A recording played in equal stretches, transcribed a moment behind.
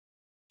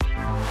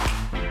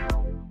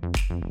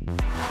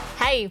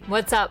Hey,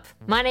 what's up?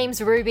 My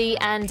name's Ruby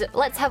and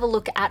let's have a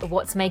look at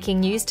what's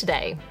making news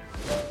today.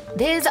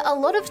 There's a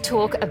lot of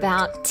talk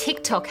about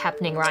TikTok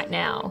happening right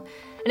now.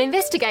 An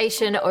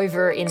investigation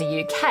over in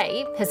the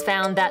UK has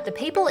found that the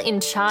people in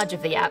charge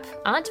of the app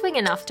aren't doing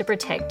enough to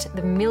protect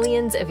the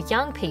millions of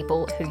young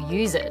people who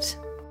use it.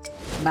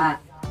 Ma.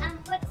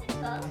 What's it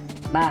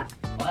called? Ma.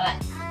 What?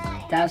 Do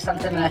you have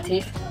something in my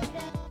teeth?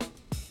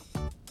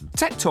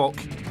 TikTok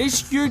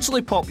is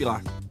hugely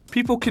popular.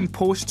 People can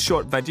post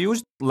short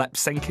videos, lip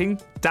syncing,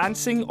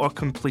 dancing or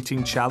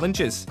completing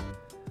challenges.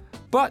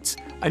 But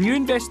a new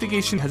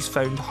investigation has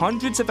found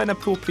hundreds of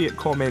inappropriate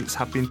comments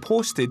have been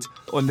posted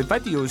on the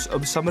videos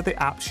of some of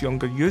the app's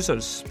younger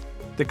users.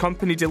 The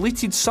company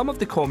deleted some of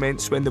the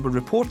comments when they were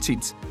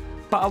reported,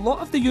 but a lot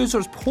of the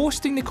users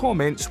posting the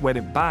comments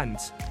weren't banned,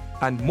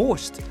 and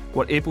most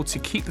were able to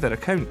keep their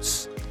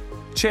accounts.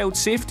 Child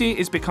safety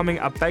is becoming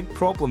a big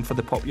problem for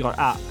the popular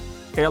app.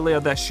 Earlier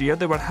this year,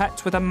 they were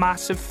hit with a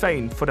massive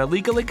fine for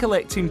illegally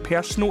collecting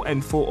personal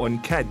info on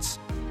kids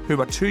who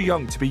were too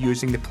young to be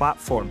using the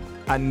platform.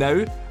 And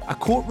now, a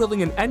court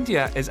ruling in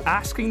India is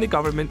asking the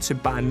government to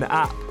ban the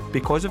app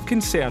because of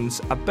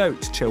concerns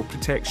about child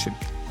protection.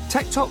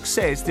 TikTok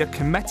says they're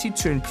committed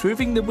to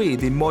improving the way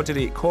they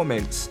moderate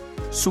comments.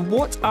 So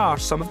what are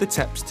some of the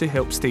tips to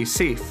help stay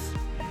safe?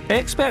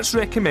 Experts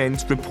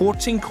recommend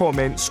reporting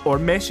comments or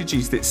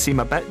messages that seem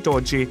a bit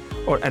dodgy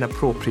or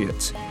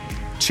inappropriate.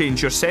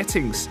 Change your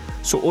settings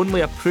so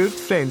only approved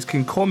friends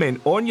can comment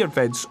on your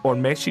vids or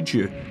message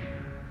you.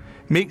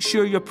 Make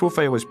sure your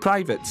profile is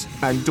private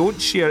and don't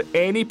share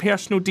any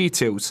personal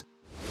details.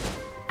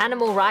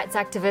 Animal rights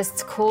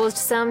activists caused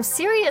some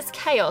serious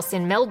chaos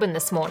in Melbourne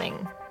this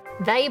morning.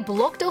 They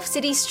blocked off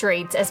city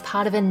streets as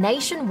part of a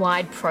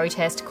nationwide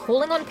protest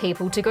calling on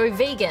people to go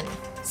vegan.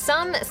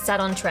 Some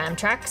sat on tram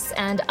tracks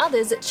and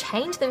others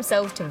chained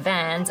themselves to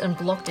vans and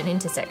blocked an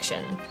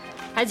intersection.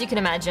 As you can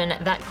imagine,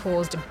 that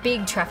caused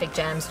big traffic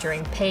jams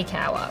during peak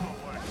hour.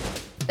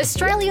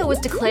 Australia was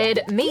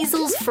declared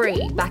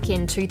measles-free back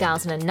in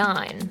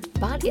 2009,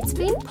 but it's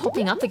been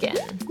popping up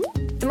again.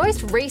 The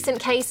most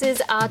recent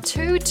cases are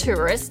 2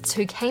 tourists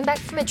who came back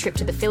from a trip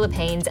to the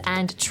Philippines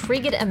and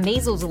triggered a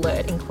measles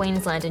alert in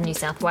Queensland and New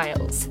South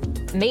Wales.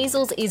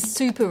 Measles is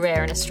super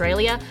rare in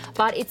Australia,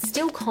 but it's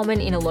still common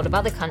in a lot of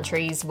other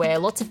countries where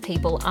lots of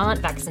people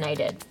aren't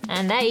vaccinated,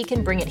 and they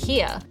can bring it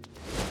here.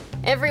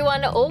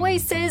 Everyone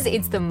always says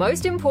it's the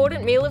most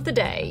important meal of the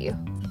day.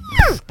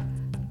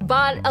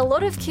 But a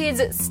lot of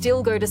kids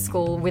still go to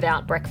school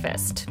without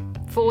breakfast.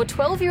 For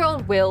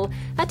 12-year-old Will,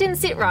 that didn't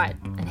sit right,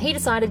 and he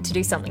decided to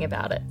do something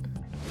about it.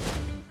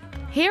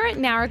 Here at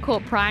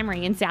Narracourt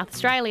Primary in South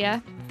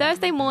Australia,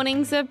 Thursday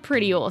mornings are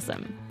pretty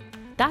awesome.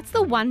 That's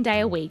the one day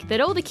a week that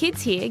all the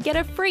kids here get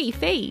a free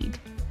feed.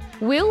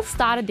 Will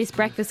started this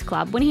breakfast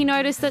club when he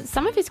noticed that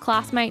some of his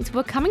classmates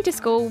were coming to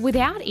school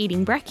without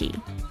eating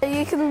brekkie.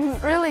 You can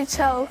really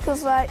tell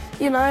because,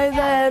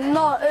 they're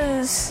not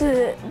as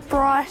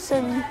bright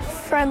and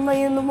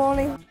friendly in the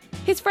morning.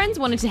 His friends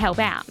wanted to help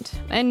out,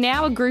 and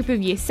now a group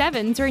of Year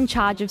 7s are in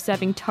charge of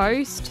serving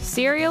toast,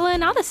 cereal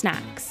and other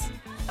snacks.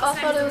 I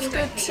thought it was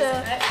good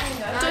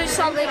to do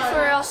something for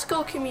our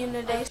school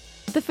community.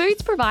 The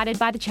food's provided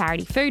by the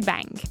charity food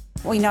bank.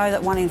 We know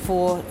that 1 in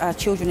 4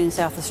 children in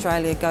South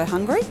Australia go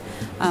hungry,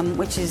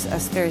 which is a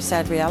very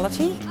sad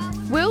reality.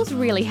 Will's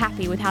really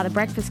happy with how the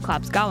breakfast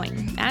club's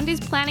going and is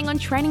planning on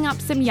training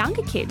up some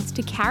younger kids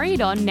to carry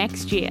it on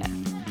next year.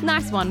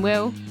 Nice one,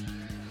 Will.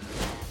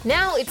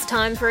 Now it's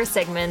time for a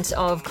segment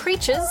of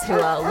creatures who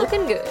are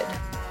looking good.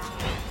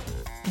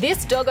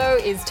 This doggo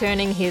is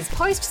turning his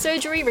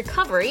post-surgery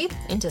recovery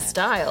into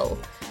style.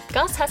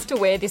 Gus has to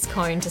wear this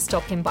cone to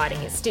stop him biting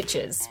his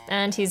stitches,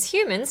 and his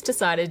humans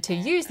decided to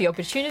use the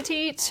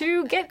opportunity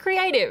to get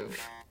creative.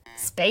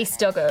 Space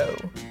doggo,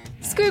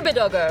 scuba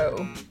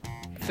doggo,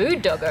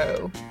 food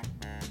doggo.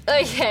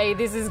 Okay,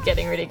 this is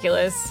getting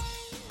ridiculous.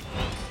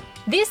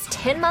 This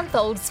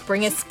 10-month-old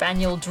Springer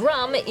Spaniel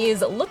Drum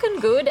is looking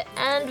good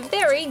and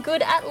very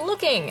good at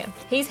looking.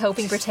 He's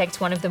helping protect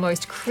one of the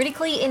most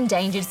critically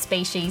endangered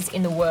species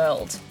in the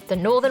world, the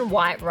northern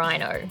white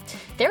rhino.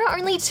 There are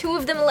only 2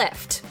 of them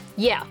left.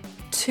 Yeah,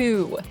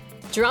 2.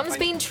 Drum's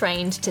been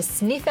trained to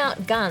sniff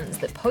out guns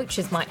that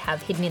poachers might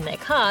have hidden in their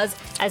cars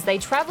as they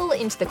travel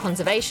into the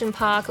conservation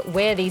park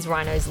where these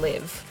rhinos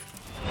live.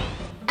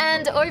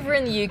 And over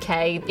in the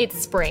UK, it's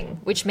spring,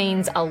 which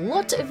means a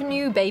lot of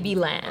new baby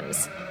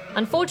lambs.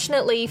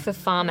 Unfortunately for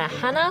farmer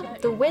Hannah,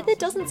 the weather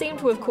doesn't seem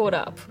to have caught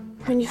up.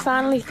 When you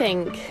finally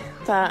think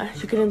that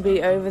you're going to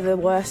be over the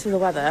worst of the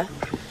weather,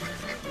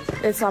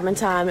 it's lambing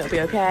time, it'll be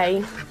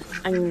okay,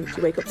 and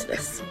you wake up to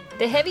this.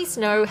 The heavy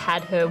snow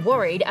had her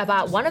worried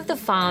about one of the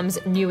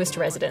farm's newest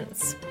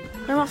residents.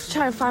 I'm off to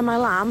try and find my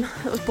lamb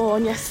that was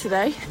born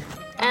yesterday.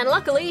 And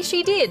luckily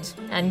she did,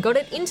 and got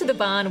it into the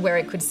barn where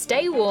it could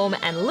stay warm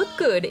and look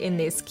good in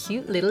this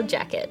cute little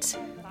jacket.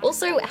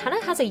 Also,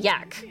 Hannah has a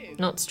yak.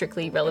 Not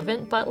strictly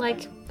relevant, but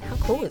how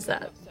cool is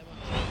that?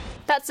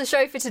 That's the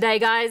show for today,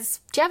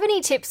 guys. Do you have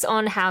any tips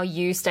on how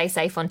you stay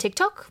safe on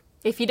TikTok?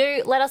 If you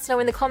do, let us know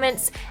in the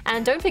comments,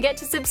 and don't forget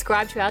to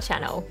subscribe to our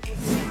channel.